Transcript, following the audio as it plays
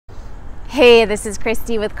Hey, this is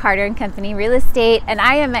Kristie with Carter & Company Real Estate, and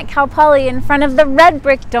I am at Cal Poly in front of the red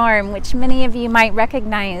brick dorm, which many of you might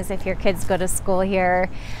recognize if your kids go to school here.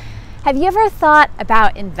 Have you ever thought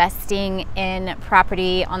about investing in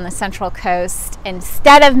property on the Central Coast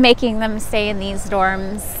instead of making them stay in these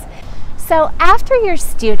dorms? So after your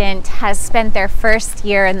student has spent their first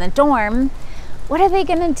year in the dorm, what are they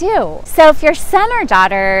going to do? So if your son or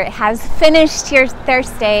daughter has finished their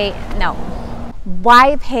stay,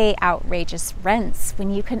 why pay outrageous rents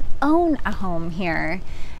when you can own a home here?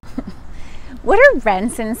 What are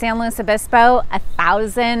rents in San Luis Obispo?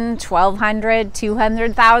 $1,000, $1,200,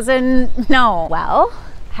 $200,000? No. Well,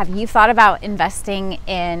 have you thought about investing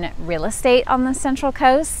in real estate on the Central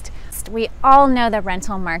Coast? We all know the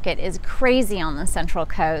rental market is crazy on the Central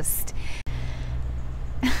Coast.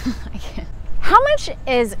 How much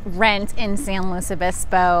is rent in San Luis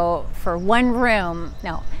Obispo for one room?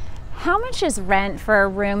 How much is rent for a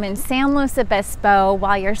room in San Luis Obispo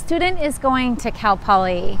while your student is going to Cal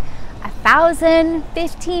Poly? $1,000,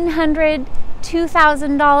 $1,500,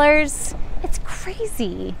 $2,000? It's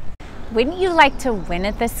crazy. Wouldn't you like to win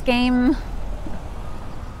at this game?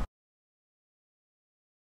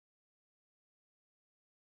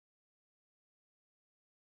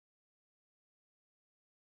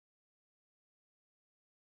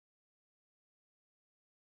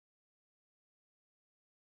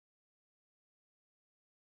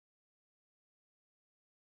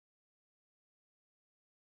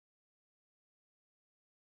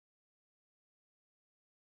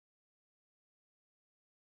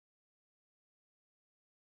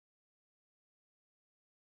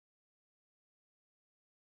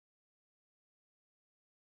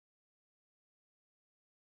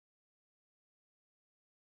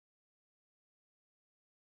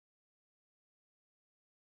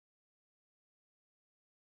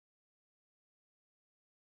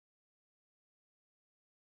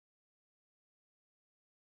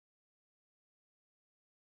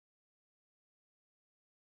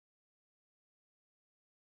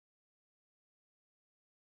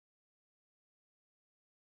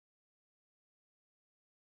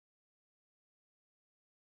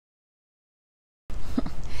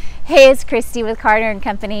 Hey, it's Kristie with Carter &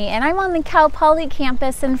 Company, and I'm on the Cal Poly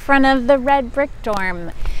campus in front of the red brick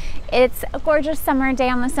dorm. It's a gorgeous summer day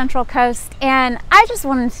on the Central Coast, and I just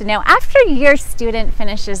wanted to know, after your student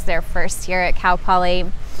finishes their first year at Cal Poly,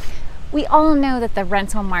 we all know that the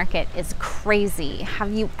rental market is crazy.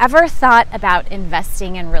 Have you ever thought about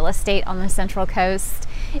investing in real estate on the Central Coast?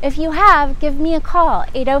 If you have, give me a call,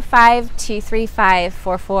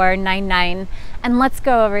 805-235-4499, and let's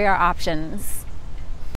go over your options.